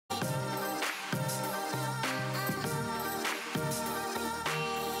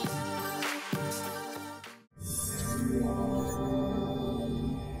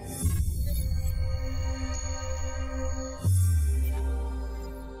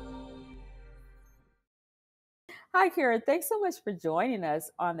Hi, Karen. Thanks so much for joining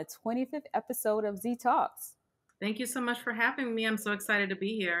us on the 25th episode of Z Talks. Thank you so much for having me. I'm so excited to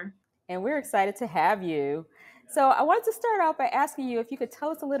be here. And we're excited to have you. So, I wanted to start out by asking you if you could tell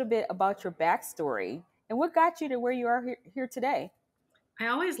us a little bit about your backstory and what got you to where you are here today. I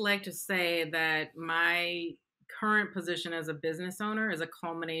always like to say that my current position as a business owner is a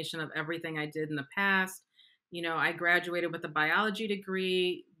culmination of everything I did in the past. I graduated with a biology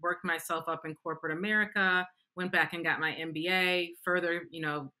degree, worked myself up in corporate America, went back and got my MBA, further,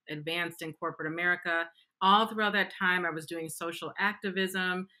 advanced in corporate America. All throughout that time, I was doing social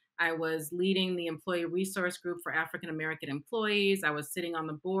activism. I was leading the employee resource group for African American employees. I was sitting on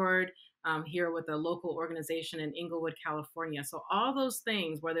the board here with a local organization in Inglewood, California. So, all those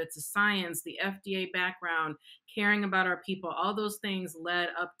things, whether it's the science, the FDA background, caring about our people, all those things led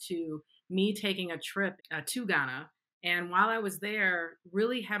up to me taking a trip to Ghana. And while I was there,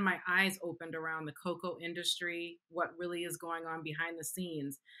 really had my eyes opened around the cocoa industry, what really is going on behind the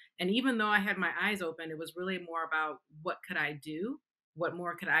scenes. And even though I had my eyes open, it was really more about what could I do? What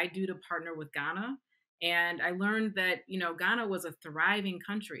more could I do to partner with Ghana? And I learned that, Ghana was a thriving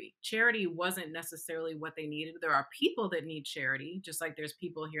country. Charity wasn't necessarily what they needed. There are people that need charity, just like there's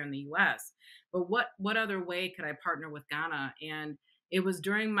people here in the US. But what other way could I partner with Ghana? And it was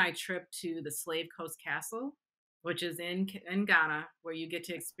during my trip to the Slave Coast Castle, which is in Ghana, where you get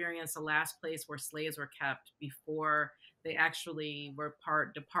to experience the last place where slaves were kept before they actually were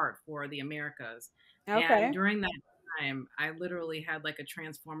depart for the Americas. And Okay. during that time, I literally had like a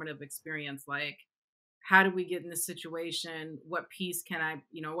transformative experience. Like, how do we get in this situation? What piece can I,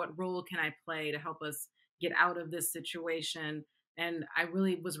 what role can I play to help us get out of this situation? And I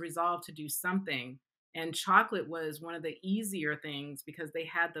really was resolved to do something. And chocolate was one of the easier things because they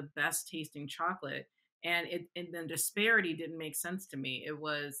had the best tasting chocolate. And the disparity didn't make sense to me.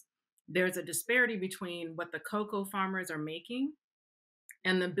 There's a disparity between what the cocoa farmers are making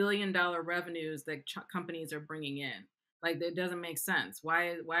and the billion-dollar revenues that companies are bringing in. Like, it doesn't make sense.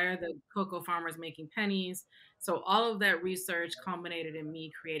 Why are the cocoa farmers making pennies? So all of that research culminated in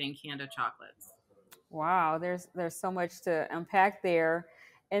me creating Kanda chocolates. Wow, there's so much to unpack there.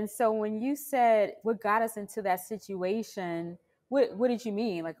 And so when you said what got us into that situation, what did you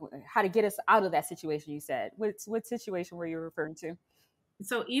mean? Like how to get us out of that situation, you said. What situation were you referring to?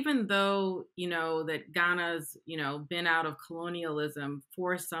 So even though, that Ghana's, been out of colonialism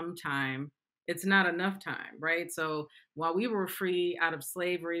for some time, it's not enough time, right? So while we were free out of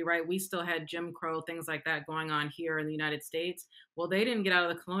slavery, right, we still had Jim Crow, things like that going on here in the United States. Well, they didn't get out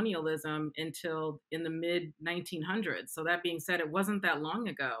of the colonialism until in the mid 1900s. So that being said, it wasn't that long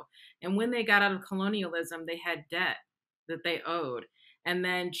ago. And when they got out of colonialism, they had debt that they owed. And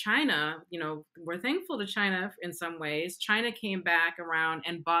then China, we're thankful to China in some ways. China came back around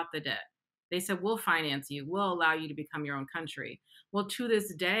and bought the debt. They said, we'll finance you, we'll allow you to become your own country. Well, to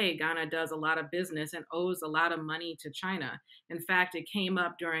this day, Ghana does a lot of business and owes a lot of money to China. In fact, it came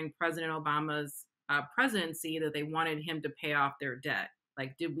up during President Obama's presidency that they wanted him to pay off their debt.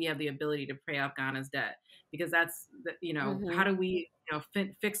 Like, did we have the ability to pay off Ghana's debt? Because how Mm-hmm. do we,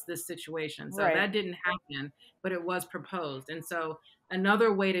 fix this situation? So Right. that didn't happen, but it was proposed. And so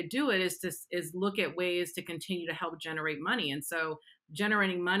another way to do it is look at ways to continue to help generate money. And so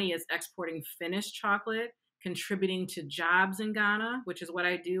generating money is exporting finished chocolate, contributing to jobs in Ghana, which is what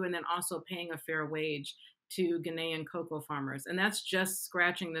I do, and then also paying a fair wage to Ghanaian cocoa farmers. And that's just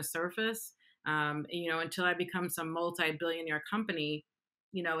scratching the surface. Until I become some multi-billionaire company,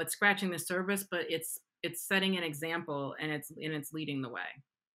 it's scratching the surface, but it's setting an example, and it's leading the way.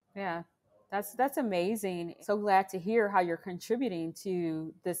 Yeah. That's amazing. So glad to hear how you're contributing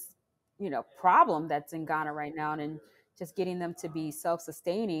to this, problem that's in Ghana right now and just getting them to be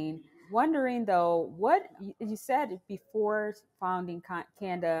self-sustaining. Wondering though, what you said before founding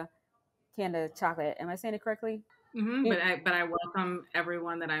Kanda Chocolate. Am I saying it correctly? But I welcome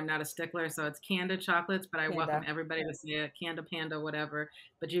everyone that I'm not a stickler. So it's Kanda chocolates, but I welcome Kanda. everybody to say it, Kanda Panda, whatever.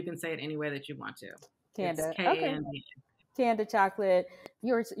 But you can say it any way that you want to. It's Kanda. Okay. KAND. Kanda Chocolate.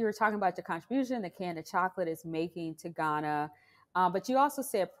 You were talking about the contribution that Kanda Chocolate is making to Ghana. But you also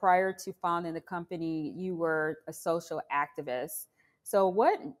said prior to founding the company, you were a social activist. So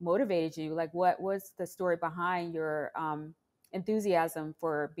what motivated you? Like, what was the story behind your enthusiasm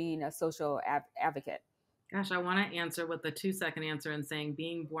for being a social advocate? Gosh, I want to answer with the 2-second answer and saying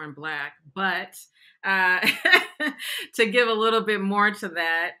being born black, but uh, to give a little bit more to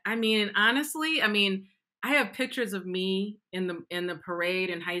that, honestly, I have pictures of me in the parade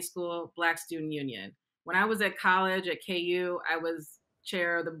in high school, Black Student Union. When I was at college at KU, I was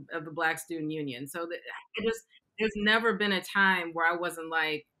chair of the Black Student Union. So there's never been a time where I wasn't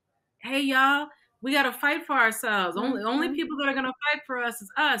like, hey y'all, We got to fight for ourselves. Only Mm-hmm. people that are going to fight for us is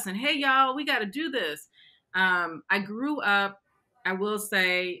us. And hey, y'all, we got to do this. I grew up. I will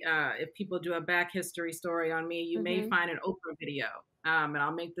say, if people do a back history story on me, you may Mm-hmm. find an Oprah video. And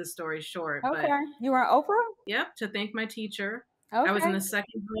I'll make this story short. But Okay. You were on Oprah? yep, to thank my teacher. I was in Okay. the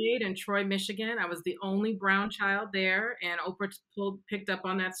second grade in Troy, Michigan. I was the only brown child there, and Oprah picked up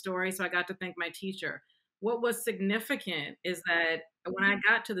on that story, so I got to thank my teacher. What was significant is that when I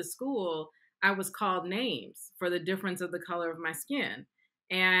got to the school, I was called names for the difference of the color of my skin.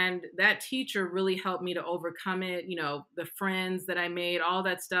 And that teacher really helped me to overcome it. You know, the friends that I made, all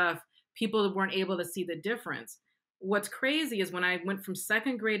that stuff, people weren't able to see the difference. What's crazy is when I went from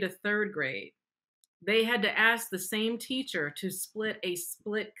second grade to third grade, they had to ask the same teacher to teach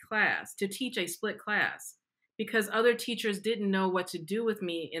a split class because other teachers didn't know what to do with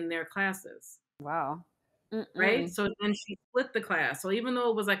me in their classes, Wow. right? Mm-mm. So then she split the class. So even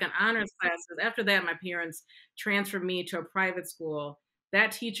though it was like an honors class, 'cause after that, my parents transferred me to a private school.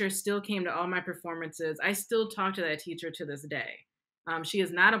 That teacher still came to all my performances. I still talk to that teacher to this day. She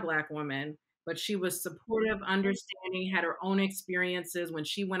is not a Black woman, but she was supportive, understanding, had her own experiences when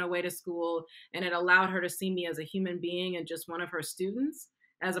she went away to school, and it allowed her to see me as a human being and just one of her students,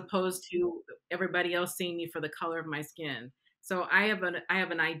 as opposed to everybody else seeing me for the color of my skin. So I have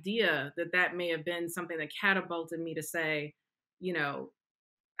an idea that that may have been something that catapulted me to say, you know,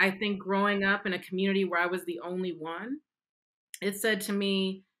 I think growing up in a community where I was the only one, it said to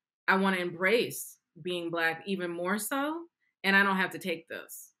me, I want to embrace being Black even more so, and I don't have to take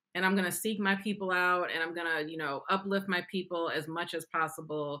this. And I'm going to seek my people out, and I'm going to, uplift my people as much as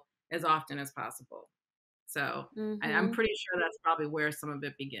possible, as often as possible. So I'm Mm-hmm. pretty sure that's probably where some of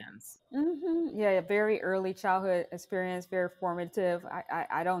it begins. Mm-hmm. Yeah, a very early childhood experience, very formative.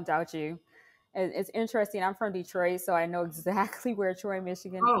 I don't doubt you. It's interesting. I'm from Detroit, so I know exactly where Troy,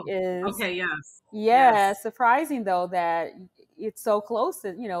 Michigan Oh, is. okay. Yes. Yeah, Yes. surprising though that it's so close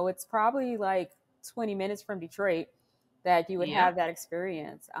to, it's probably like 20 minutes from Detroit that you would Yep. have that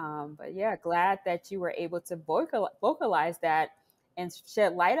experience. But yeah, glad that you were able to vocalize that and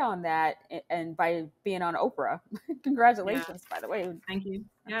shed light on that and by being on Oprah. Yeah. Congratulations, by the way. Thank you.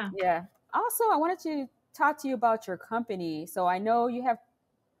 Yeah. Yeah. Also, I wanted to talk to you about your company. So I know you have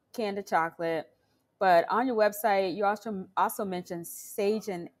Kanda chocolate, but on your website, you also mentioned Sage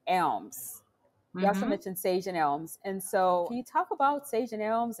and Elms. You also Hmm. mentioned Sage and Elms. And so, can you talk about Sage and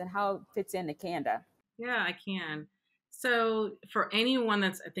Elms and how it fits into Kanda? Yeah, I can. So, for anyone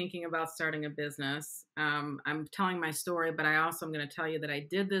that's thinking about starting a business, I'm telling my story, but I also am going to tell you that I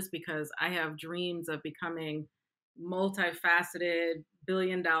did this because I have dreams of becoming multifaceted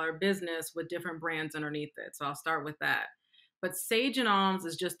billion-dollar business with different brands underneath it. So I'll start with that. But Sage and Alms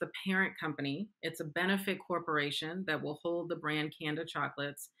is just the parent company. It's a benefit corporation that will hold the brand Kanda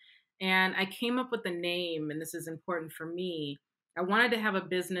chocolates. And I came up with the name, and this is important for me. I wanted to have a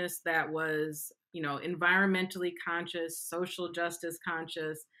business that was, environmentally conscious, social justice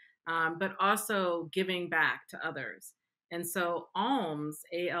conscious, but also giving back to others. And so alms,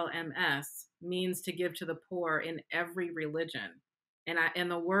 ALMS, means to give to the poor in every religion. And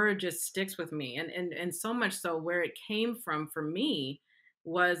the word just sticks with me. And so much so where it came from for me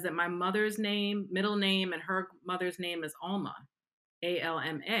was that my mother's name, middle name, and her mother's name is Alma.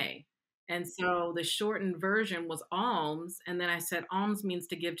 ALMA. And so the shortened version was alms. And then I said, alms means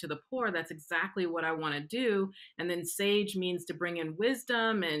to give to the poor. That's exactly what I want to do. And then sage means to bring in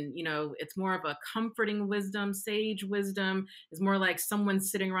wisdom. And, it's more of a comforting wisdom. Sage wisdom is more like someone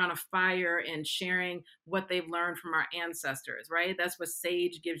sitting around a fire and sharing what they've learned from our ancestors, right? That's what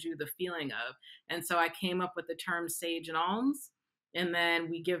sage gives you the feeling of. And so I came up with the term sage and alms. And then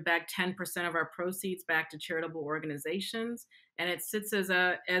we give back 10% of our proceeds back to charitable organizations, and it sits as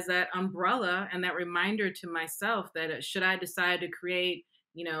that umbrella and that reminder to myself that should I decide to create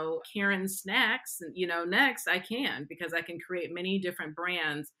Karen snacks, next I can, because I can create many different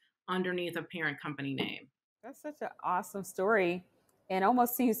brands underneath a parent company name. That's such an awesome story and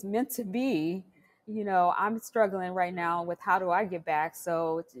almost seems meant to be. I'm struggling right now with how do I give back.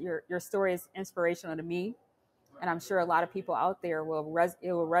 So your story is inspirational to me, and I'm sure a lot of people out there it will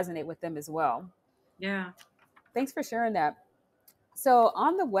resonate with them as well. Yeah. Thanks for sharing that. So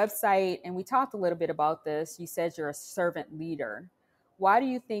on the website, and we talked a little bit about this, you said you're a servant leader. Why do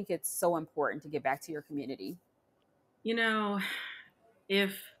you think it's so important to give back to your community? you know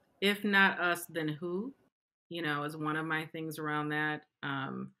if if not us, then who, is one of my things around that.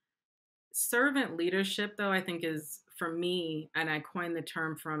 Servant leadership, though, I think is, for me, and I coined the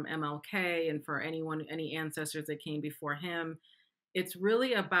term from MLK, and for any ancestors that came before him, it's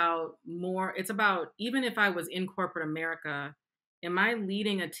really about more, it's about, even if I was in corporate America, Am I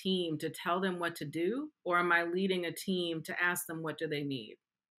leading a team to tell them what to do, or am I leading a team to ask them what do they need?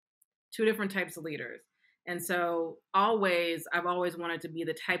 Two different types of leaders. And so I've always wanted to be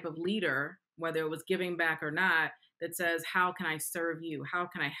the type of leader, whether it was giving back or not, that says, how can I serve you? How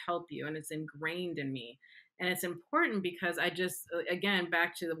can I help you? And it's ingrained in me. And it's important because I just, again,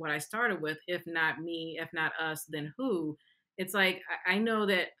 back to what I started with, if not me, if not us, then who? It's like, I know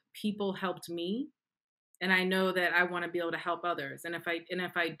that people helped me, and I know that I want to be able to help others. And if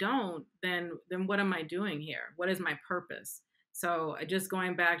I don't, then what am I doing here? What is my purpose? So just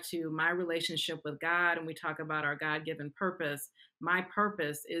going back to my relationship with God, and we talk about our God-given purpose. My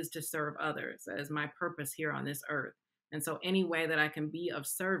purpose is to serve others. That is my purpose here on this earth. And so any way that I can be of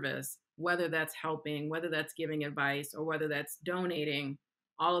service, whether that's helping, whether that's giving advice, or whether that's donating,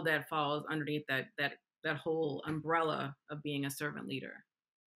 all of that falls underneath that whole umbrella of being a servant leader.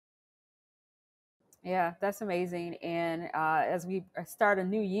 Yeah, that's amazing. And as we start a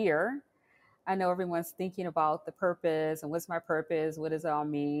new year, I know everyone's thinking about the purpose and what's my purpose, what does it all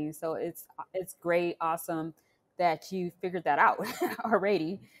mean. So it's great, awesome that you figured that out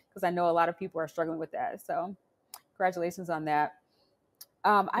already, because I know a lot of people are struggling with that. So congratulations on that.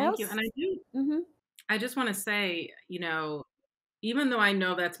 I Thank you. also, And hmm I just want to say, even though I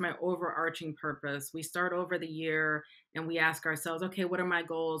know that's my overarching purpose, we start over the year and we ask ourselves, okay, what are my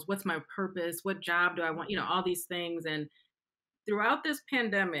goals? What's my purpose? What job do I want? All these things. And throughout this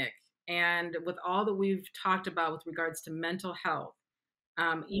pandemic, and with all that we've talked about with regards to mental health,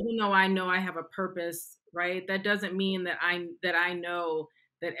 even though I know I have a purpose, right? That doesn't mean that I know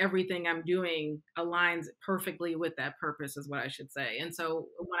that everything I'm doing aligns perfectly with that purpose, is what I should say. And so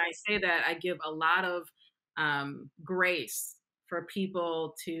when I say that, I give a lot of grace for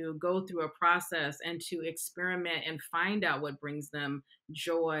people to go through a process and to experiment and find out what brings them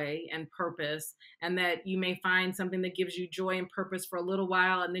joy and purpose, and that you may find something that gives you joy and purpose for a little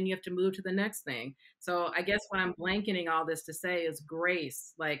while, and then you have to move to the next thing. So I guess what I'm blanketing all this to say is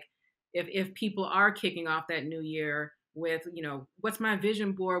grace. Like, if people are kicking off that new year with, what's my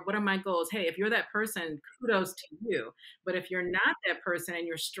vision board? What are my goals? Hey, if you're that person, kudos to you. But if you're not that person and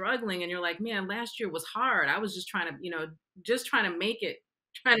you're struggling and you're like, man, last year was hard. I was just trying to, just trying to make it,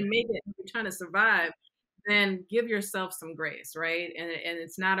 trying to survive, then give yourself some grace, right? And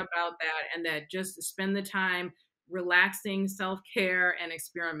it's not about that. And that just spend the time relaxing, self-care, and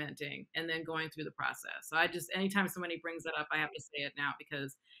experimenting, and then going through the process. So I just, anytime somebody brings that up, I have to say it now,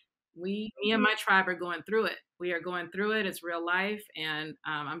 because me and my tribe are going through it. We are going through it. It's real life. And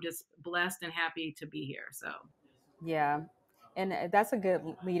I'm just blessed and happy to be here. So yeah, and that's a good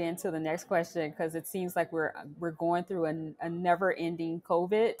lead into the next question, because it seems like we're going through a never ending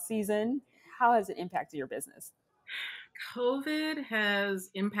COVID season. How has it impacted your business? COVID has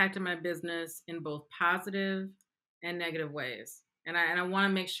impacted my business in both positive and negative ways. And I want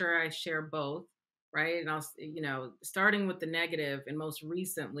to make sure I share both, right? And I'll, starting with the negative, and most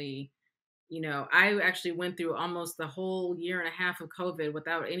recently, I actually went through almost the whole year and a half of COVID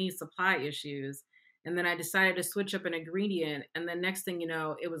without any supply issues. And then I decided to switch up an ingredient. And then next thing you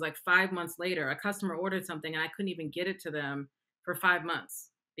know, it was like 5 months later, a customer ordered something and I couldn't even get it to them for 5 months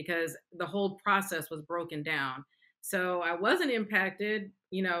because the whole process was broken down. So I wasn't impacted,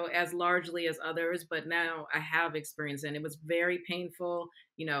 as largely as others, but now I have experienced it. And it was very painful,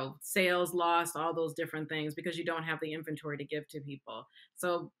 sales lost, all those different things, because you don't have the inventory to give to people.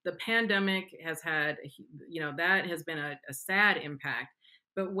 So the pandemic has had, that has been a sad impact.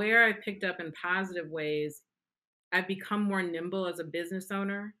 But where I picked up in positive ways, I've become more nimble as a business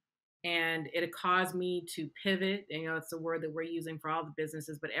owner, and it caused me to pivot. And, it's the word that we're using for all the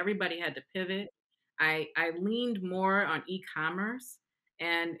businesses, but everybody had to pivot. I leaned more on e-commerce,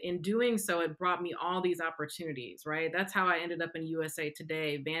 and in doing so, it brought me all these opportunities, right? That's how I ended up in USA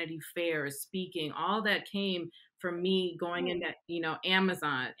Today, Vanity Fairs, speaking. All that came from me going into,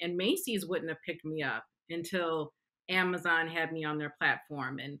 Amazon. And Macy's wouldn't have picked me up until Amazon had me on their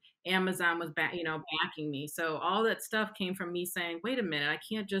platform, and Amazon was backing me. So all that stuff came from me saying, wait a minute, I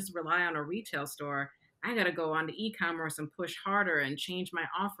can't just rely on a retail store. I got to go on to e-commerce and push harder and change my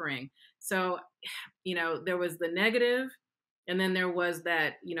offering. So, there was the negative, and then there was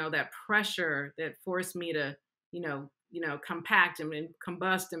that, that pressure that forced me to, compact and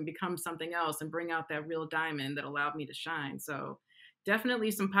combust and become something else and bring out that real diamond that allowed me to shine. So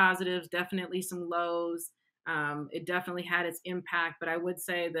definitely some positives, definitely some lows. It definitely had its impact, but I would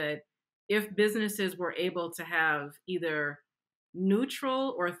say that if businesses were able to have either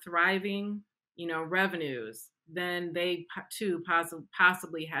neutral or thriving, revenues, then they too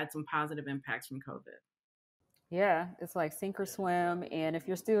possibly had some positive impacts from COVID. Yeah, it's like sink or swim, and if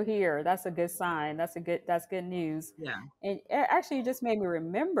you're still here, that's a good sign. That's good news. Yeah. And actually, you just made me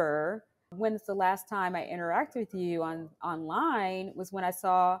remember when's the last time I interacted with you on online was when I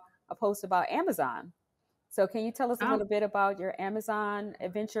saw a post about Amazon. So, can you tell us a Oh, little bit about your Amazon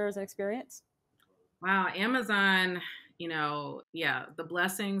adventures and experience? wow. Amazon, yeah, the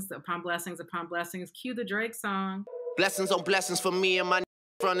blessings upon blessings. Cue the Drake song. Blessings on blessings for me and my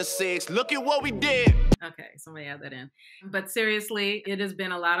from the six. Look at what we did. Okay, somebody add that in. But seriously, it has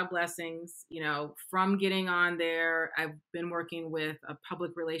been a lot of blessings, from getting on there. I've been working with a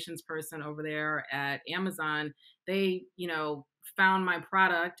public relations person over there at Amazon. They, found my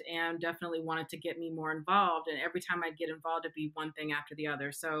product and definitely wanted to get me more involved. And every time I'd get involved, it'd be one thing after the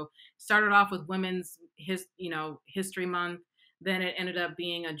other. So started off with History Month. Then it ended up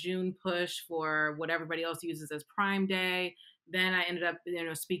being a June push for what everybody else uses as Prime Day. Then I ended up,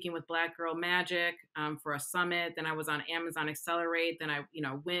 speaking with Black Girl Magic for a summit. Then I was on Amazon Accelerate. Then I,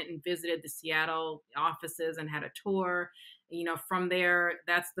 went and visited the Seattle offices and had a tour. From there,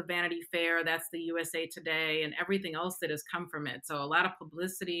 that's the Vanity Fair, that's the USA Today, and everything else that has come from it. So a lot of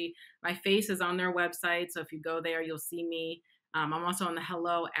publicity. My face is on their website, so if you go there, you'll see me. I'm also on the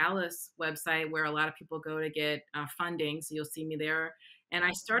Hello Alice website where a lot of people go to get funding, so you'll see me there. And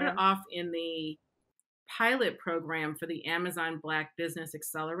I started Yeah. off in the pilot program for the Amazon Black Business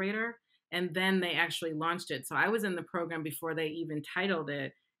Accelerator, and then they actually launched it. So I was in the program before they even titled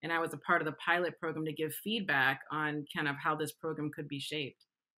it, and I was a part of the pilot program to give feedback on kind of how this program could be shaped.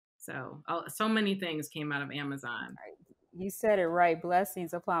 So many things came out of Amazon. You said it right.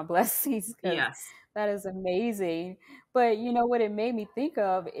 Blessings upon blessings, because Yes, that is amazing. But you know what it made me think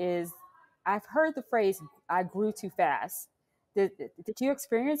of is I've heard the phrase "I grew too fast." Did you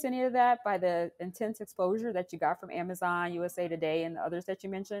experience any of that by the intense exposure that you got from Amazon, USA Today, and the others that you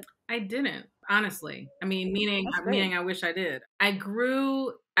mentioned? I didn't, honestly. I mean, meaning That's great. meaning I wish I did. I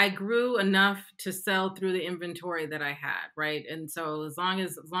grew enough to sell through the inventory that I had, right? And so as long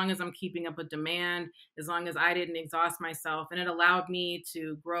as I'm keeping up with demand, as long as I didn't exhaust myself, and it allowed me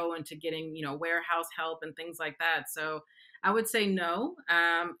to grow into getting, warehouse help and things like that. So I would say no.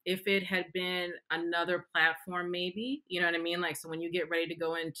 If it had been another platform, maybe, you know what I mean? Like, so when you get ready to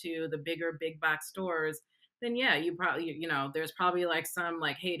go into the bigger big box stores, then yeah, you probably, there's probably like some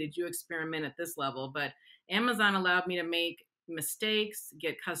like, hey, did you experiment at this level? But Amazon allowed me to make mistakes,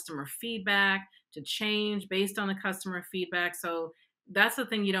 get customer feedback, to change based on the customer feedback. So that's the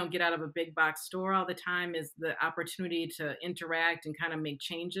thing you don't get out of a big box store all the time, is the opportunity to interact and kind of make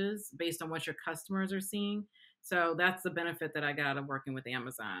changes based on what your customers are seeing. So that's the benefit that I got out of working with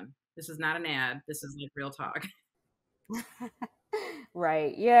Amazon. This is not an ad. This is like real talk.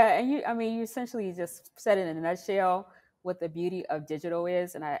 Right. Yeah. And I mean, you essentially just said it in a nutshell what the beauty of digital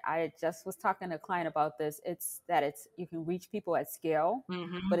is. And I just was talking to a client about this. It's that you can reach people at scale, but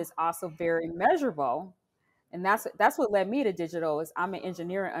Hmm. it's also very measurable. And that's what led me to digital. Is I'm an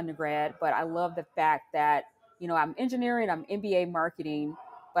engineering undergrad, but I love the fact that I'm engineering, I'm MBA marketing,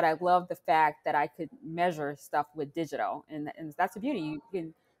 but I love the fact that I could measure stuff with digital, and that's the beauty. You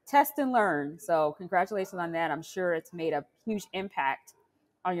can test and learn. So congratulations on that. I'm sure it's made a huge impact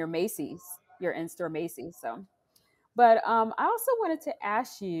on your Macy's, your in-store Macy's. So. But I also wanted to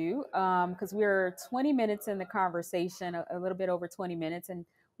ask you, because we're 20 minutes in the conversation, a little bit over 20 minutes, and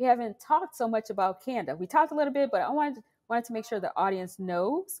we haven't talked so much about Kanda. We talked a little bit, but I wanted to make sure the audience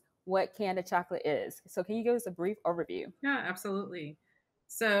knows what Kanda chocolate is. So can you give us a brief overview? Yeah, absolutely.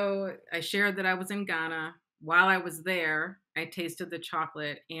 So I shared that I was in Ghana. While I was there, I tasted the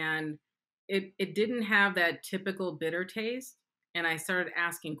chocolate, and it didn't have that typical bitter taste. And I started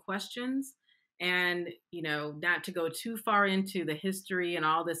asking questions, and, not to go too far into the history and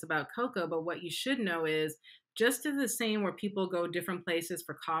all this about cocoa, but what you should know is, just as the same where people go different places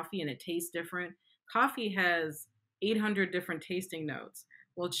for coffee and it tastes different, coffee has 800 different tasting notes.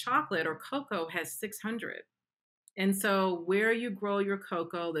 Well, chocolate or cocoa has 600. And so, where you grow your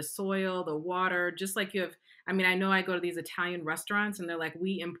cocoa, the soil, the water, just like you have, I mean, I know I go to these Italian restaurants and they're like,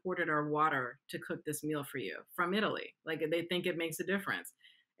 we imported our water to cook this meal for you from Italy. Like, they think it makes a difference.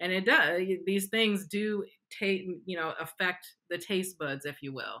 And it does. These things do take, affect the taste buds, if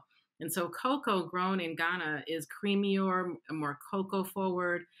you will. And so, cocoa grown in Ghana is creamier, more cocoa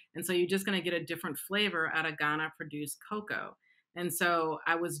forward. And so, you're just going to get a different flavor out of Ghana produced cocoa. And so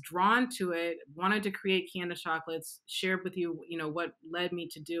I was drawn to it, wanted to create Kanda chocolates, shared with you, what led me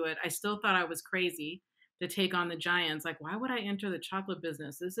to do it. I still thought I was crazy to take on the giants. Like, why would I enter the chocolate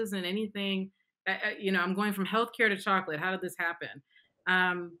business? This isn't anything, I'm going from healthcare to chocolate. How did this happen?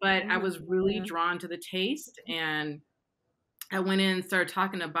 But I was really Mm-hmm. drawn to the taste, and I went in and started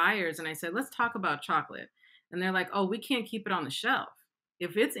talking to buyers, and I said, let's talk about chocolate. And they're like, oh, we can't keep it on the shelf.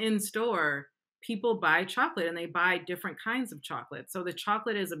 If it's in store, people buy chocolate and they buy different kinds of chocolate. So the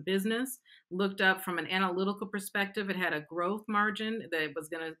chocolate is a business looked up from an analytical perspective. It had a growth margin that was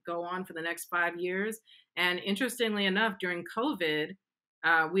going to go on for the next 5 years. And interestingly enough, during COVID,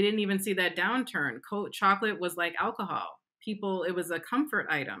 we didn't even see that downturn. Chocolate was like alcohol. People, it was a comfort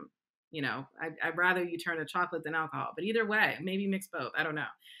item. I'd rather you turn to chocolate than alcohol, but either way, maybe mix both. I don't know.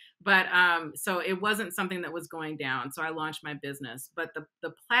 But so it wasn't something that was going down. So I launched my business. But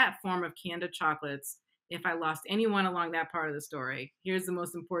the platform of Kanda chocolates, if I lost anyone along that part of the story, here's the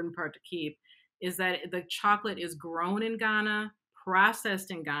most important part to keep, is that the chocolate is grown in Ghana,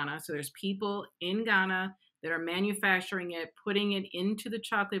 processed in Ghana. So there's people in Ghana that are manufacturing it, putting it into the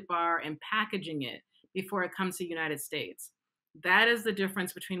chocolate bar and packaging it before it comes to the United States. That is the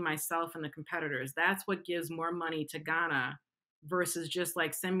difference between myself and the competitors. That's what gives more money to Ghana versus just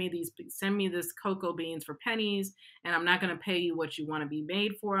like send me this cocoa beans for pennies, and I'm not going to pay you what you want to be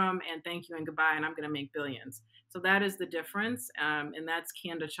made for them, and thank you and goodbye, and I'm going to make billions. So that is the difference, and that's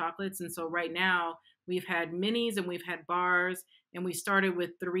Kanda chocolates. And so right now we've had minis and we've had bars, and we started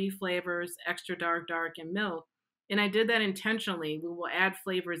with 3 flavors: extra dark, dark, and milk. And I did that intentionally. We will add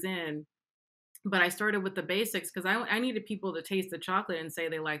flavors in, but I started with the basics because I needed people to taste the chocolate and say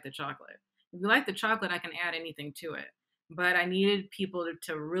they like the chocolate. If you like the chocolate, I can add anything to it. But I needed people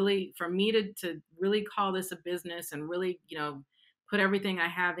to really, for me to really call this a business and really, put everything I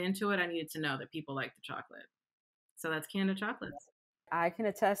have into it, I needed to know that people like the chocolate. So that's Kanda chocolates. I can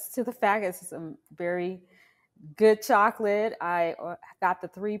attest to the fact it's some very good chocolate. I got the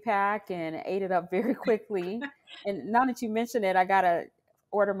 3-pack and ate it up very quickly. And now that you mention it, I gotta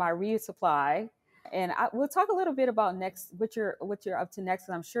order my resupply. And we'll talk a little bit about next what you're up to next.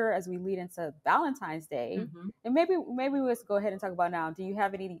 And I'm sure as we lead into Valentine's Day, Mm-hmm. and maybe let's go ahead and talk about now. Do you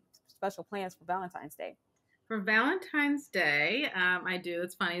have any special plans for Valentine's Day? For Valentine's Day, I do.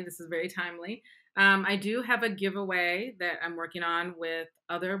 It's funny. This is very timely. I do have a giveaway that I'm working on with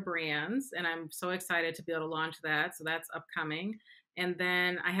other brands, and I'm so excited to be able to launch that. So that's upcoming. And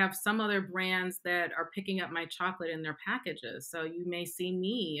then I have some other brands that are picking up my chocolate in their packages. So you may see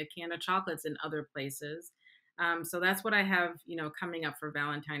me, a can of chocolates, in other places. So that's what I have, coming up for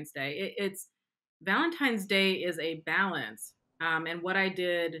Valentine's Day. It's Valentine's Day is a balance. And what I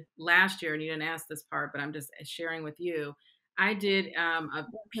did last year, and you didn't ask this part, but I'm just sharing with you, I did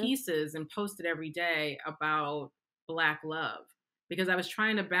pieces and posted every day about Black love because I was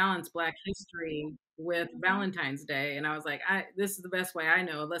trying to balance Black history with Valentine's Day. And I was like, this is the best way I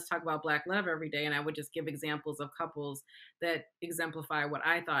know. Let's talk about Black love every day. And I would just give examples of couples that exemplify what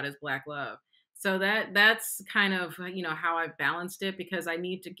I thought is Black love. So that's kind of, how I balanced it because I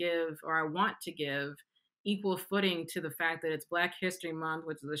need to give, or I want to give, equal footing to the fact that it's Black History Month,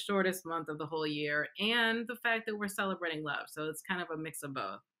 which is the shortest month of the whole year, and the fact that we're celebrating love. So it's kind of a mix of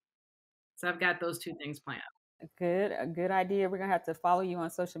both. So I've got those 2 things planned. A good idea. We're gonna have to follow you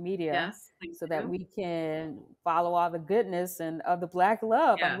on social media, Yes, please so that do. we can follow all the goodness and of the Black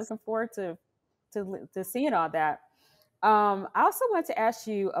love. I'm Yes. looking forward to seeing all that. I also want to ask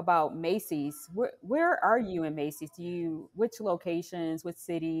you about Macy's. Where are you in Macy's? Which locations, which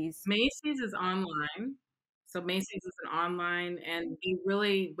cities? Macy's is online. So Macy's is an online, and we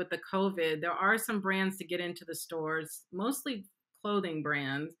really, with the COVID, there are some brands to get into the stores, mostly clothing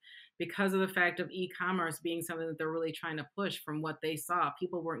brands, because of the fact of e-commerce being something that they're really trying to push from what they saw.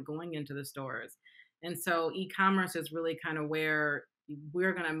 People weren't going into the stores. And so e-commerce is really kind of where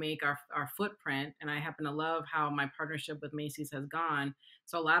we're going to make our footprint. And I happen to love how my partnership with Macy's has gone.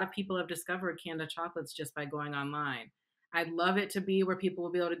 So a lot of people have discovered Kanda chocolates just by going online. I'd love it to be where people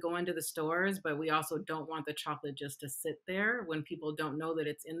will be able to go into the stores, but we also don't want the chocolate just to sit there when people don't know that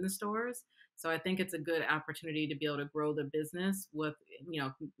it's in the stores. So I think it's a good opportunity to be able to grow the business with,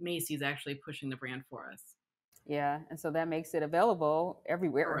 Macy's actually pushing the brand for us. Yeah, and so that makes it available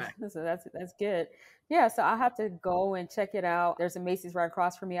everywhere. Correct. So that's good. Yeah, so I have to go and check it out. There's a Macy's right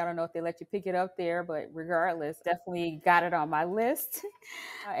across from me. I don't know if they let you pick it up there, but regardless, definitely got it on my list.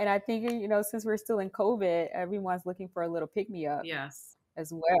 And I think, since we're still in COVID, everyone's looking for a little pick me up Yes.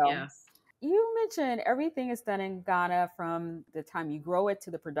 as well. Yes. You mentioned everything is done in Ghana from the time you grow it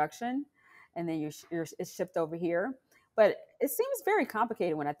to the production, and then it's shipped over here. But it seems very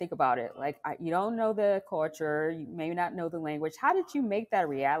complicated when I think about it. Like, you don't know the culture, you may not know the language. How did you make that a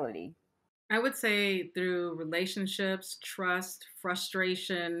reality? I would say through relationships, trust,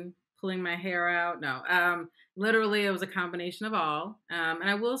 frustration, pulling my hair out. No, literally, it was a combination of all. And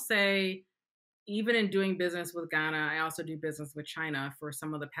I will say, even in doing business with Ghana, I also do business with China for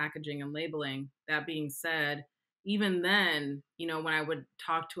some of the packaging and labeling. That being said, even then, when I would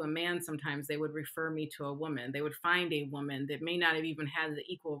talk to a man, sometimes they would refer me to a woman. They would find a woman that may not have even had the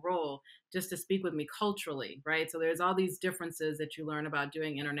equal role just to speak with me culturally, right? So there's all these differences that you learn about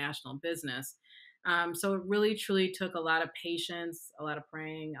doing international business. So it really, truly took a lot of patience, a lot of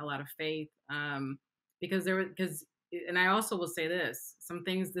praying, a lot of faith, and I also will say this: some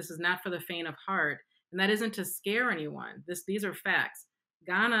things, this is not for the faint of heart, and that isn't to scare anyone. These are facts.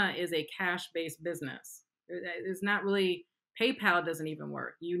 Ghana is a cash-based business. It's not really, PayPal doesn't even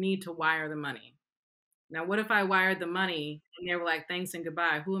work. You need to wire the money. Now, what if I wired the money and they were like, thanks and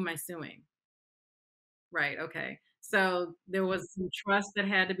goodbye? Who am I suing? Right. Okay. So there was some trust that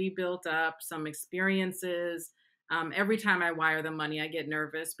had to be built up, some experiences. Every time I wire the money, I get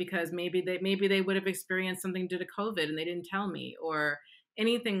nervous because maybe they would have experienced something due to COVID and they didn't tell me, or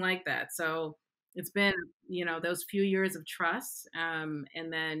anything like that. So it's been, those few years of trust, and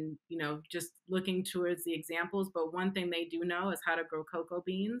then, just looking towards the examples. But one thing they do know is how to grow cocoa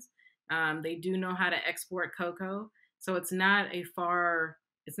beans. They do know how to export cocoa. So it's not far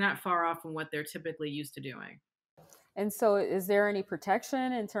off from what they're typically used to doing. And so, is there any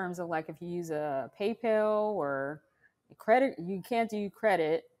protection in terms of like if you use a PayPal or credit? You can't do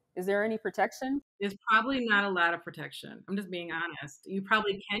credit. Is there any protection? There's probably not a lot of protection. I'm just being honest. You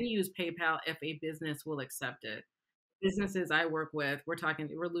probably can use PayPal if a business will accept it. Businesses I work with, we're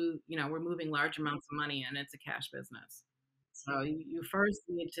moving large amounts of money, and it's a cash business. So you first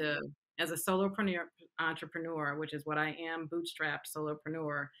need to, as a solopreneur entrepreneur, which is what I am, bootstrapped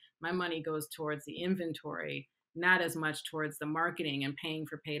solopreneur, my money goes towards the inventory, not as much towards the marketing and paying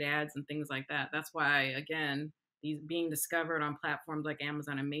for paid ads and things like that. That's why, again, these being discovered on platforms like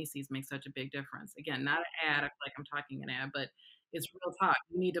Amazon and Macy's makes such a big difference. Again, not an ad, I feel like I'm talking an ad, but it's real talk.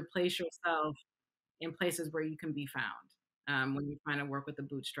 You need to place yourself in places where you can be found, when you're trying to work with the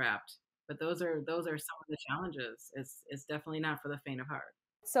bootstrapped. But those are some of the challenges. It's definitely not for the faint of heart.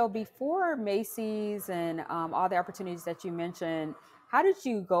 So before Macy's and all the opportunities that you mentioned, how did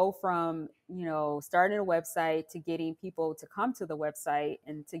you go from starting a website to getting people to come to the website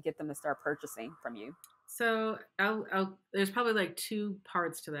and to get them to start purchasing from you? So there's probably like two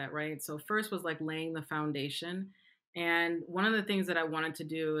parts to that, right? So first was like laying the foundation. And one of the things that I wanted to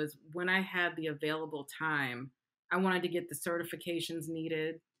do is, when I had the available time, I wanted to get the certifications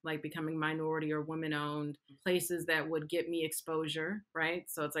needed, like becoming minority or women owned, places that would get me exposure, right?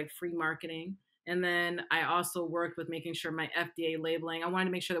 So it's like free marketing. And then I also worked with making sure my FDA labeling, I wanted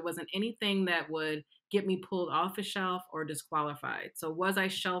to make sure there wasn't anything that would get me pulled off a shelf or disqualified. So was I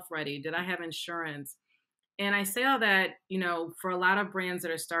shelf ready? Did I have insurance? And I say all that, for a lot of brands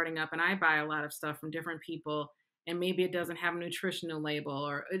that are starting up, and I buy a lot of stuff from different people, and maybe it doesn't have a nutritional label,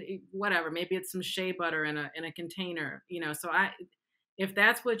 or whatever. Maybe it's some shea butter in a container, So if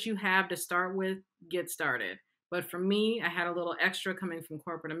that's what you have to start with, get started. But for me, I had a little extra coming from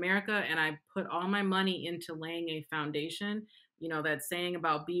corporate America, and I put all my money into laying a foundation. That saying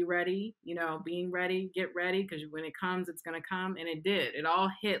about be ready, being ready, get ready, because when it comes, it's going to come. And it did. It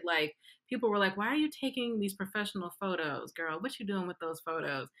all hit. Like, people were like, why are you taking these professional photos, girl? What you doing with those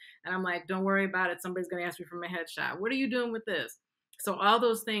photos? And I'm like, don't worry about it. Somebody's going to ask me for my headshot. What are you doing with this? So all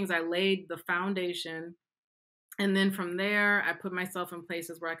those things, I laid the foundation, and then from there, I put myself in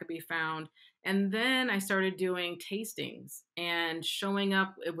places where I could be found. And then I started doing tastings and showing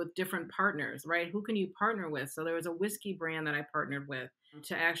up with different partners, right? Who can you partner with? So there was a whiskey brand that I partnered with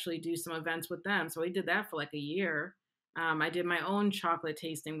to actually do some events with them. So we did that for like a year. I did my own chocolate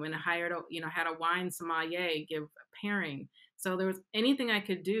tasting when I had a wine sommelier give a pairing. So there was anything I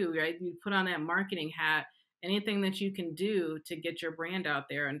could do, right? You put on that marketing hat, anything that you can do to get your brand out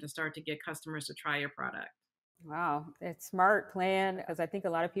there and to start to get customers to try your product. Wow, it's smart plan because I think a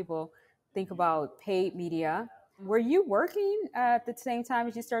lot of people think about paid media. Were you working at the same time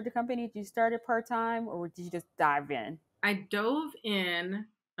as you started the company? Did you start it part time or did you just dive in? I dove in,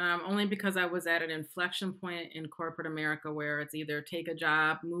 only because I was at an inflection point in corporate America where it's either take a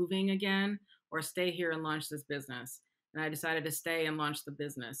job moving again or stay here and launch this business. And I decided to stay and launch the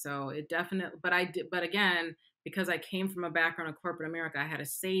business. So it definitely, but I did, but again, because I came from a background of corporate America, I had a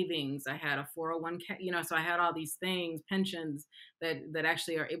savings, I had a 401k, so I had all these things, pensions that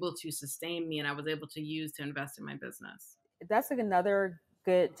actually are able to sustain me, and I was able to use to invest in my business. That's like another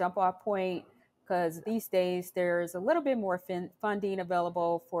good jump off point because these days there's a little bit more funding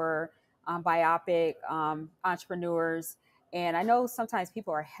available for biopic entrepreneurs. And I know sometimes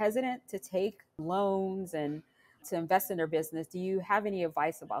people are hesitant to take loans and to invest in their business. Do you have any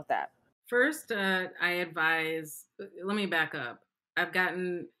advice about that? First, I advise, let me back up. I've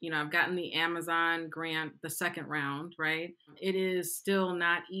gotten, I've gotten the Amazon grant, the second round, right? It is still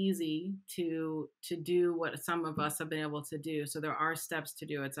not easy to do what some of us have been able to do. So there are steps to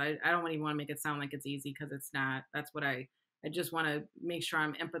do it. So I don't even want to make it sound like it's easy because it's not. That's what I just want to make sure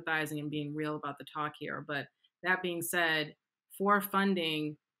I'm empathizing and being real about the talk here. But that being said, for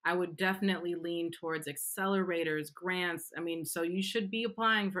funding, I would definitely lean towards accelerators, grants. I mean, so you should be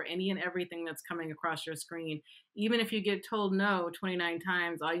applying for any and everything that's coming across your screen. Even if you get told no 29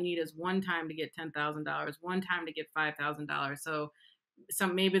 times, all you need is one time to get $10,000, one time to get $5,000. So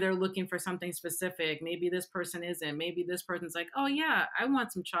maybe they're looking for something specific. Maybe this person isn't. Maybe this person's like, oh yeah, I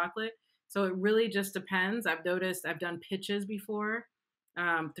want some chocolate. So it really just depends. I've noticed I've done pitches before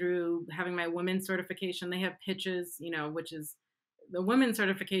through having my women's certification. They have pitches, which is the women's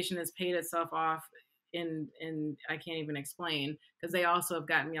certification has paid itself off in I can't even explain because they also have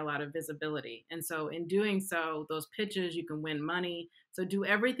gotten me a lot of visibility. And so in doing so, those pitches, you can win money. So do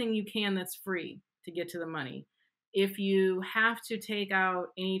everything you can that's free to get to the money. If you have to take out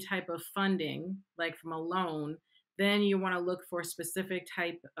any type of funding, like from a loan, then you want to look for specific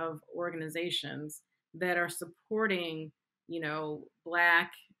type of organizations that are supporting,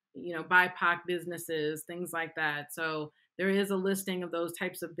 Black, BIPOC businesses, things like that. So there is a listing of those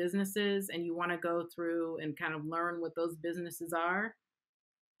types of businesses, and you want to go through and kind of learn what those businesses are.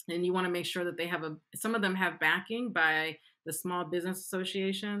 And you want to make sure that they have some of them have backing by the small business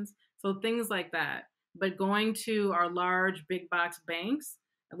associations. So things like that. But going to our large big box banks,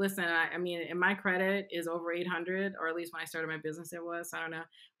 listen, I mean, and my credit is over 800, or at least when I started my business, it was, I don't know.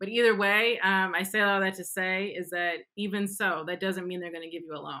 But either way, I say all that to say is that even so, that doesn't mean they're going to give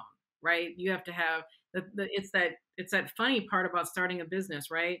you a loan, right? You have to have it's that funny part about starting a business,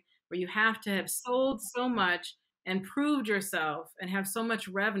 right? Where you have to have sold so much and proved yourself and have so much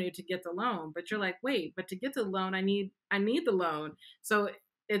revenue to get the loan. But you're like, wait, but to get the loan, I need the loan. So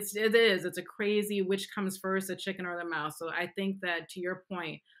it's a crazy which comes first, the chicken or the mouse. So I think that, to your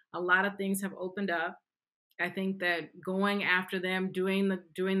point, a lot of things have opened up. I think that going after them, doing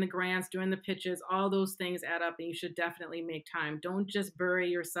the grants, doing the pitches, all those things add up, and you should definitely make time. Don't just bury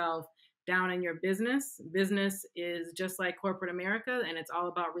yourself down in your business. Business is just like corporate America, and it's all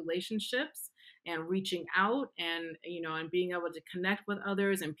about relationships and reaching out, and and being able to connect with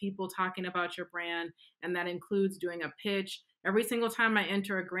others and people talking about your brand. And that includes doing a pitch. Every single time I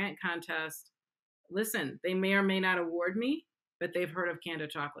enter a grant contest, listen, they may or may not award me, but they've heard of Kanda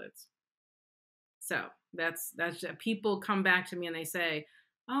chocolates. So that's people come back to me and they say,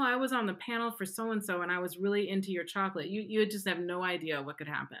 oh, I was on the panel for so and so and I was really into your chocolate. You just have no idea what could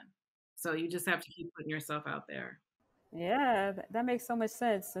happen. So you just have to keep putting yourself out there. Yeah, that makes so much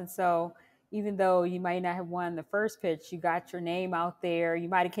sense. And so even though you might not have won the first pitch, you got your name out there. You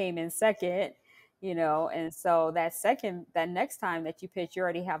might have came in second, and so that next time that you pitch, you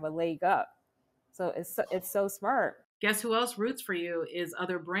already have a leg up. So it's so smart. Guess who else roots for you is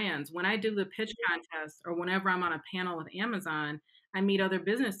other brands. When I do the pitch contest or whenever I'm on a panel with Amazon, I meet other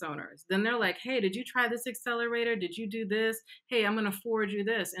business owners. Then they're like, hey, did you try this accelerator? Did you do this? Hey, I'm going to forward you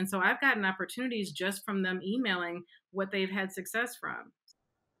this. And so I've gotten opportunities just from them emailing what they've had success from.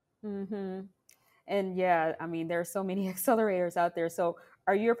 Mm-hmm. And yeah, I mean, there are so many accelerators out there. So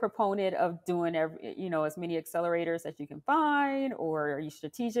are you a proponent of doing as many accelerators as you can find, or are you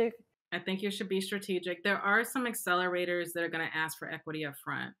strategic? I think you should be strategic. There are some accelerators that are going to ask for equity up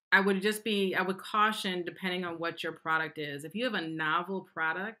front. I would caution depending on what your product is. If you have a novel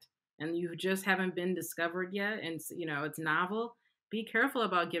product and you just haven't been discovered yet and it's novel, be careful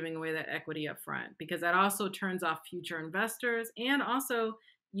about giving away that equity up front, because that also turns off future investors. And also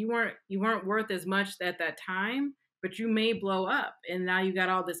you weren't worth as much at that time, but you may blow up and now you got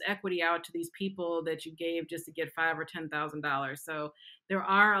all this equity out to these people that you gave just to get $5,000 or $10,000. So there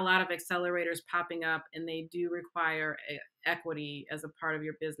are a lot of accelerators popping up, and they do require equity as a part of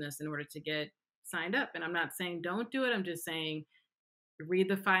your business in order to get signed up. And I'm not saying don't do it. I'm just saying read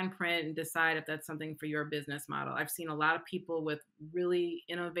the fine print and decide if that's something for your business model. I've seen a lot of people with really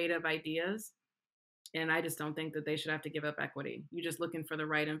innovative ideas, and I just don't think that they should have to give up equity. You're just looking for the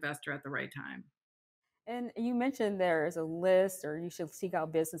right investor at the right time. And you mentioned there is a list, or you should seek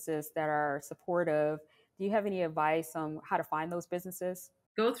out businesses that are supportive. Do you have any advice on how to find those businesses?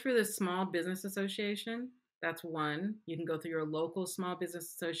 Go through the Small Business Association. That's one. You can go through your local small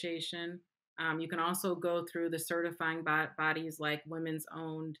business association. You can also go through the certifying bodies like Women's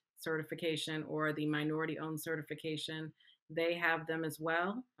Owned Certification or the Minority Owned Certification. They have them as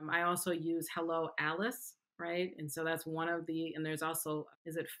well. I also use Hello Alice, right? And so that's one of and there's also,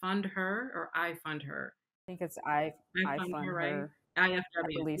 is it Fund Her or I Fund Her? I think it's I Fund fund Her, right? her. I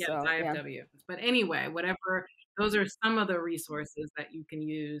IFW. believe Yeah, so. it's Yeah. IFW. But anyway, whatever those are some of the resources that you can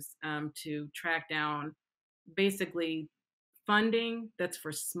use to track down basically funding that's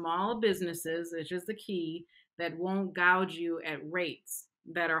for small businesses, which is the key, that won't gouge you at rates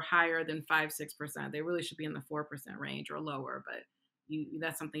that are higher than 5-6%. They really should be in the 4% range or lower, but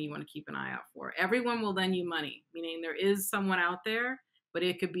that's something you want to keep an eye out for. Everyone will lend you money, meaning there is someone out there, but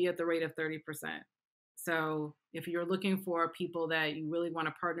it could be at the rate of 30%. So if you're looking for people that you really want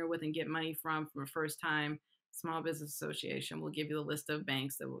to partner with and get money from for first time, Small Business Association will give you the list of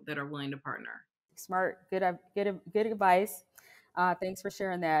banks that are willing to partner. Smart, good advice. Thanks for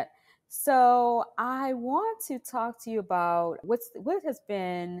sharing that. So I want to talk to you about what has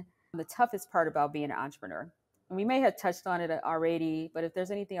been the toughest part about being an entrepreneur. And we may have touched on it already, but if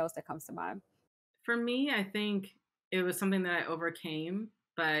there's anything else that comes to mind. For me, I think it was something that I overcame,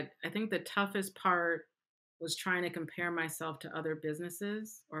 but I think the toughest part was trying to compare myself to other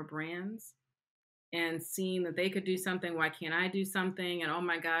businesses or brands and seeing that they could do something. Why can't I do something? And oh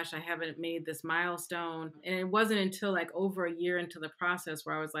my gosh, I haven't made this milestone. And it wasn't until like over a year into the process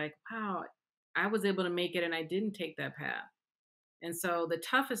where I was like, wow, I was able to make it and I didn't take that path. And so the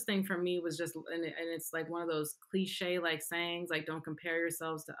toughest thing for me was just, and it's like one of those cliche like sayings, like don't compare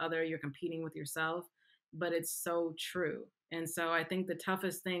yourselves to other, you're competing with yourself, but it's so true. And so I think the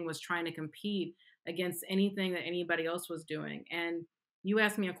toughest thing was trying to compete against anything that anybody else was doing. And you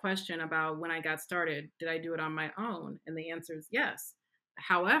asked me a question about when I got started, did I do it on my own? And the answer is yes.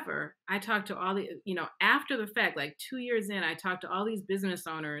 However, I talked to all the, after the fact, like 2 years in, I talked to all these business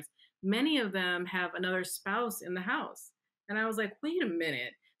owners. Many of them have another spouse in the house. And I was like, wait a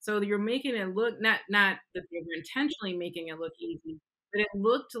minute. So you're making it look not that they were intentionally making it look easy, but it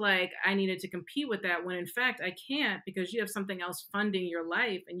looked like I needed to compete with that when in fact I can't because you have something else funding your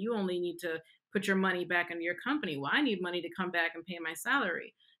life and you only need to put your money back into your company. Well, I need money to come back and pay my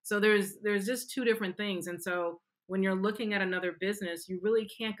salary. So there's just two different things. And so when you're looking at another business, you really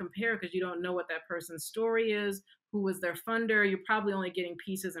can't compare because you don't know what that person's story is, who was their funder. You're probably only getting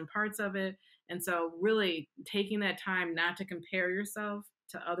pieces and parts of it. And so really taking that time not to compare yourself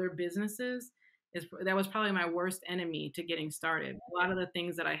to other businesses that was probably my worst enemy to getting started. A lot of the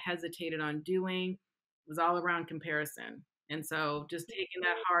things that I hesitated on doing was all around comparison. And so just taking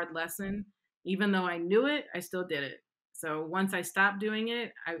that hard lesson, even though I knew it, I still did it. So once I stopped doing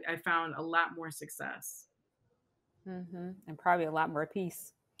it, I found a lot more success. And probably a lot more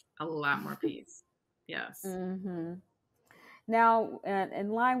peace. A lot more peace. Yes. Now, in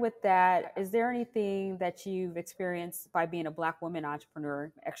line with that, is there anything that you've experienced by being a Black woman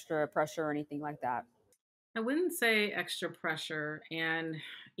entrepreneur, extra pressure or anything like that? I wouldn't say extra pressure. And,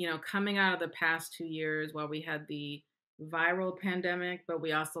 coming out of the past 2 years, while we had the viral pandemic, but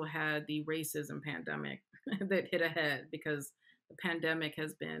we also had the racism pandemic that hit ahead because the pandemic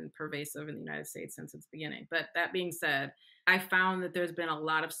has been pervasive in the United States since its beginning. But that being said, I found that there's been a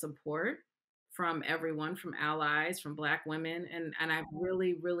lot of support from everyone, from allies, from Black women. And I've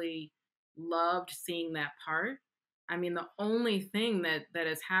really, really loved seeing that part. I mean, the only thing that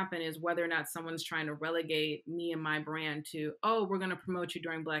has happened is whether or not someone's trying to relegate me and my brand to, oh, we're going to promote you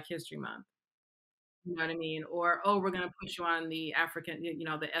during Black History Month. You know what I mean? Or, oh, we're going to put you on the African,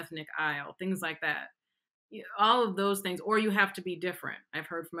 the ethnic aisle, things like that. All of those things. Or you have to be different. I've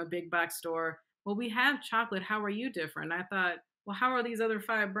heard from a big box store, well, we have chocolate. How are you different? I thought, well, how are these other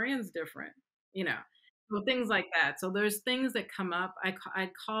 5 brands different? So things like that. So there's things that come up. I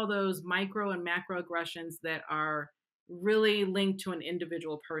call those micro and macro aggressions that are really linked to an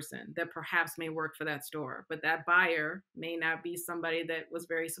individual person that perhaps may work for that store, but that buyer may not be somebody that was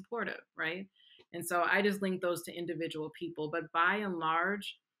very supportive, right? And so I just link those to individual people. But by and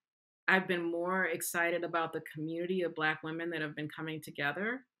large, I've been more excited about the community of Black women that have been coming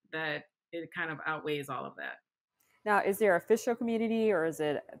together that it kind of outweighs all of that. Now, is there official community or is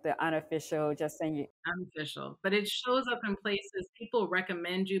it the unofficial, just saying you? Unofficial, but it shows up in places. People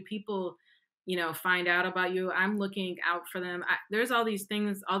recommend you. People, find out about you. I'm looking out for them. There's all these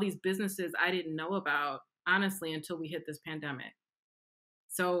things, all these businesses I didn't know about, honestly, until we hit this pandemic.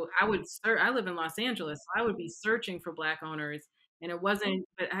 So I would search. I live in Los Angeles, so I would be searching for Black owners, and it wasn't.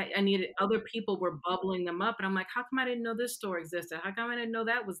 But I needed other people were bubbling them up, and I'm like, how come I didn't know this store existed? How come I didn't know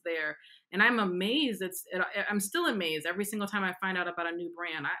that was there? And I'm amazed. I'm still amazed every single time I find out about a new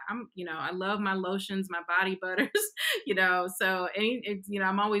brand. I love my lotions, my body butters, So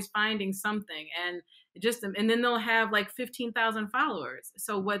I'm always finding something, and then they'll have like 15,000 followers.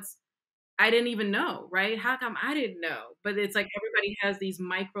 So I didn't even know, right? How come I didn't know? But it's like everybody has these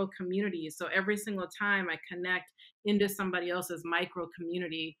micro communities. So every single time I connect into somebody else's micro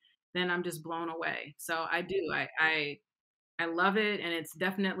community, then I'm just blown away. So I do. I I love it, and it's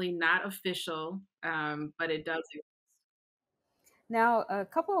definitely not official, but it does. Now, a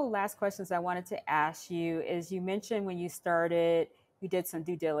couple of last questions I wanted to ask you is you mentioned when you started, you did some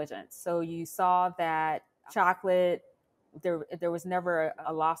due diligence. So you saw that chocolate, there was never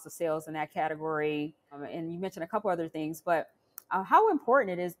a loss of sales in that category. And you mentioned a couple other things, but how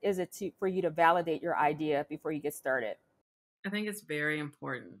important is it for you to validate your idea before you get started? I think it's very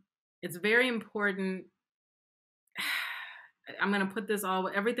important. It's very important. I'm going to put this all,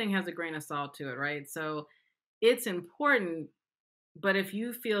 everything has a grain of salt to it, right? So it's important, but if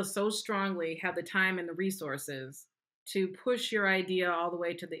you feel so strongly, have the time and the resources to push your idea all the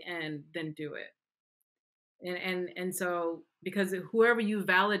way to the end, then do it. And so because whoever you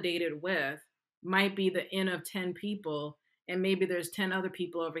validate it with might be the N of 10 people, and maybe there's 10 other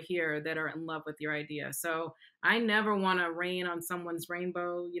people over here that are in love with your idea. So I never want to rain on someone's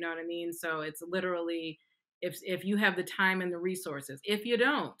rainbow, you know what I mean? So it's literally, if you have the time and the resources. If you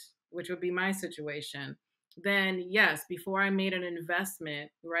don't, which would be my situation, then yes, before I made an investment,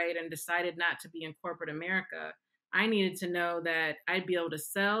 right, and decided not to be in corporate America, I needed to know that I'd be able to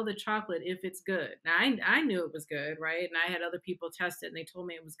sell the chocolate if it's good. Now, I knew it was good, right? And I had other people test it and they told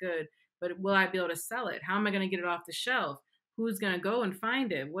me it was good, but will I be able to sell it? How am I going to get it off the shelf? Who's going to go and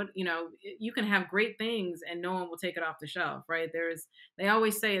find it? What, you can have great things and no one will take it off the shelf, right? They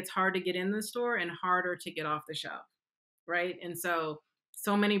always say it's hard to get in the store and harder to get off the shelf, right? And so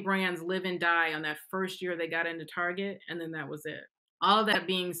many brands live and die on that first year they got into Target, and then that was it. All of that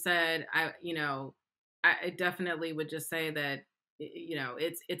being said, I definitely would just say that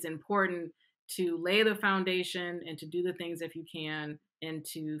it's important to lay the foundation and to do the things if you can and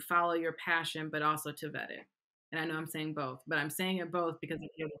to follow your passion, but also to vet it. And I know I'm saying both, but I'm saying it both because if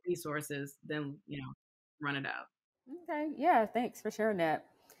you have the resources, then run it out. Okay, yeah, thanks for sharing that.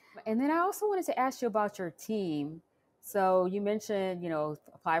 And then I also wanted to ask you about your team. So you mentioned,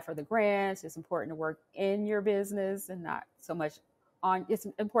 apply for the grants. It's important to work in your business and not so much it's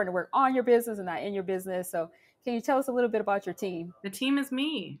important to work on your business and not in your business. So can you tell us a little bit about your team? The team is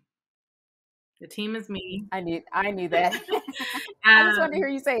me. The team is me. I knew that. I just wanted to um, hear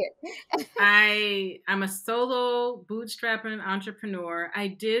you say it. I'm a solo bootstrapping entrepreneur. I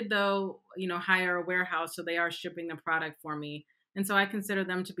did though, hire a warehouse, so they are shipping the product for me. And so I consider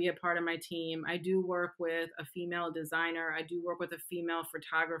them to be a part of my team. I do work with a female designer. I do work with a female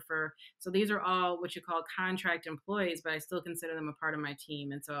photographer. So these are all what you call contract employees, but I still consider them a part of my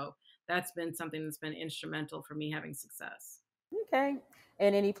team. And so that's been something that's been instrumental for me having success. Okay.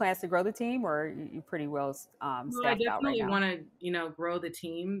 And any plans to grow the team, or you pretty well Well, I staffed out right definitely now? want to, grow the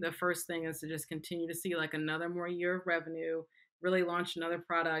team. The first thing is to just continue to see like another more year of revenue, really launch another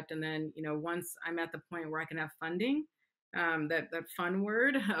product, and then, once I'm at the point where I can have funding, that fun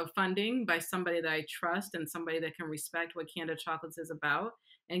word of funding by somebody that I trust and somebody that can respect what Kanda Chocolates is about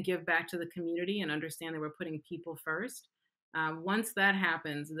and give back to the community and understand that we're putting people first. Once that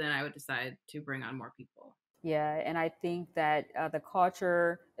happens, then I would decide to bring on more people. Yeah, and I think that the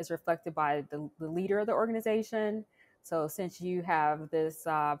culture is reflected by the leader of the organization. So since you have this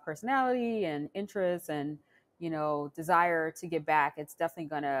personality and interest and desire to give back, it's definitely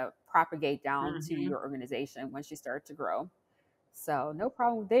going to propagate down to Hmm. your organization once you start to grow. So no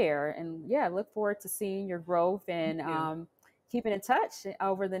problem there. And yeah, look forward to seeing your growth Thank and you. keeping in touch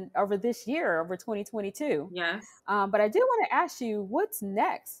over this year, over 2022. Yes. But I did want to ask you, what's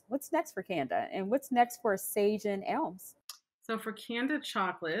next? What's next for Kanda, and what's next for Sage and Elms? So for Kanda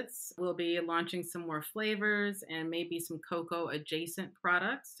chocolates, we'll be launching some more flavors and maybe some cocoa adjacent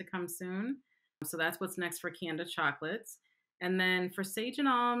products to come soon. So that's what's next for Kanda chocolates. And then for Sage and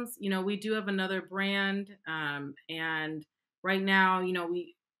Alms, we do have another brand. And right now,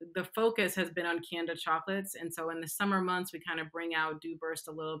 the focus has been on Kanda chocolates. And so in the summer months, we kind of bring out Dew Burst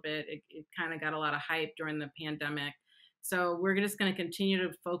a little bit. It kind of got a lot of hype during the pandemic. So we're just going to continue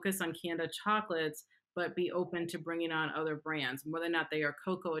to focus on Kanda chocolates, but be open to bringing on other brands. Whether or not they are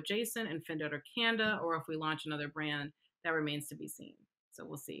cocoa adjacent and fit under Kanda, or if we launch another brand, that remains to be seen. So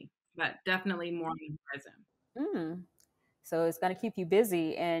we'll see. But definitely more on the horizon. Mm. So it's going to keep you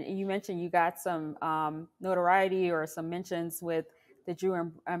busy. And you mentioned you got some notoriety or some mentions with the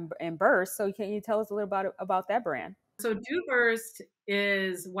Drew and Burst. So can you tell us a little about that brand? So Dew Burst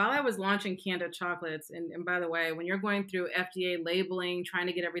is, while I was launching Kanda chocolates, and by the way, when you're going through FDA labeling, trying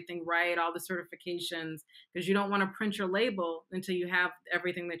to get everything right, all the certifications, because you don't want to print your label until you have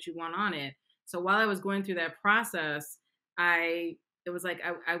everything that you want on it. So while I was going through that process, it was like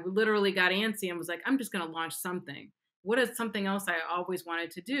I literally got antsy and was like, I'm just going to launch something. What is something else I always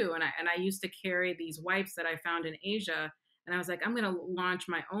wanted to do? And I used to carry these wipes that I found in Asia, And I was like, I'm going to launch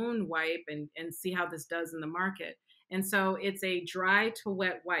my own wipe and see how this does in the market. And so it's a dry to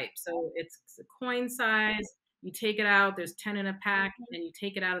wet wipe. So it's a coin size. You take it out, there's 10 in a pack, and you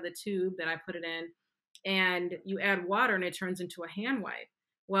take it out of the tube that I put it in, and you add water and it turns into a hand wipe.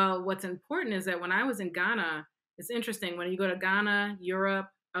 Well, what's important is that when I was in Ghana, it's interesting when you go to Ghana, Europe,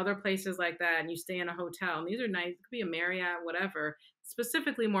 other places like that, and you stay in a hotel, and these are nice, it could be a Marriott, whatever,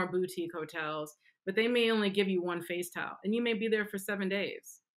 specifically more boutique hotels, but they may only give you one face towel and you may be there for 7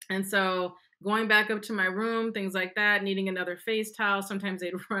 days. And so going back up to my room, things like that, needing another face towel, sometimes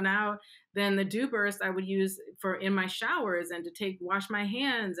they'd run out. Then the dew burst I would use for in my showers and to wash my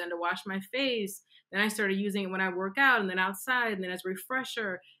hands and to wash my face. Then I started using it when I work out and then outside and then as a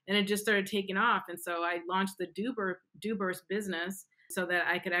refresher, and it just started taking off. And so I launched the dew burst business so that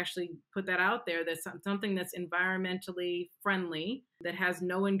I could actually put that out there. That's something that's environmentally friendly, that has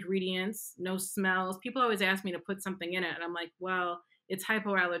no ingredients, no smells. People always ask me to put something in it, and I'm like, well, it's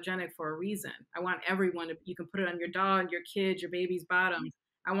hypoallergenic for a reason. I want everyone to, you can put it on your dog, your kids, your baby's bottoms.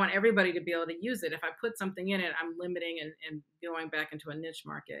 I want everybody to be able to use it. If I put something in it, I'm limiting and going back into a niche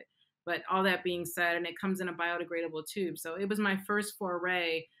market. But all that being said, and it comes in a biodegradable tube. So it was my first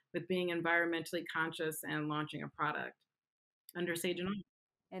foray with being environmentally conscious and launching a product under Sage and Oil.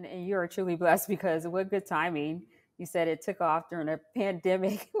 And you're truly blessed because what good timing. You said it took off during a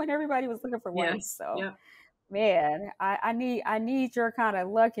pandemic when everybody was looking for wipes. Yes. So Yep. man, I need your kind of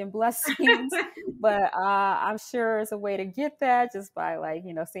luck and blessings, but I'm sure it's a way to get that just by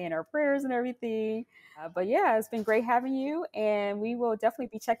saying our prayers and everything. But yeah, it's been great having you, and we will definitely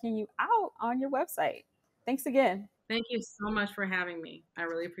be checking you out on your website. Thanks again. Thank you so much for having me. I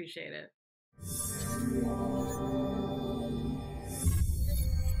really appreciate it.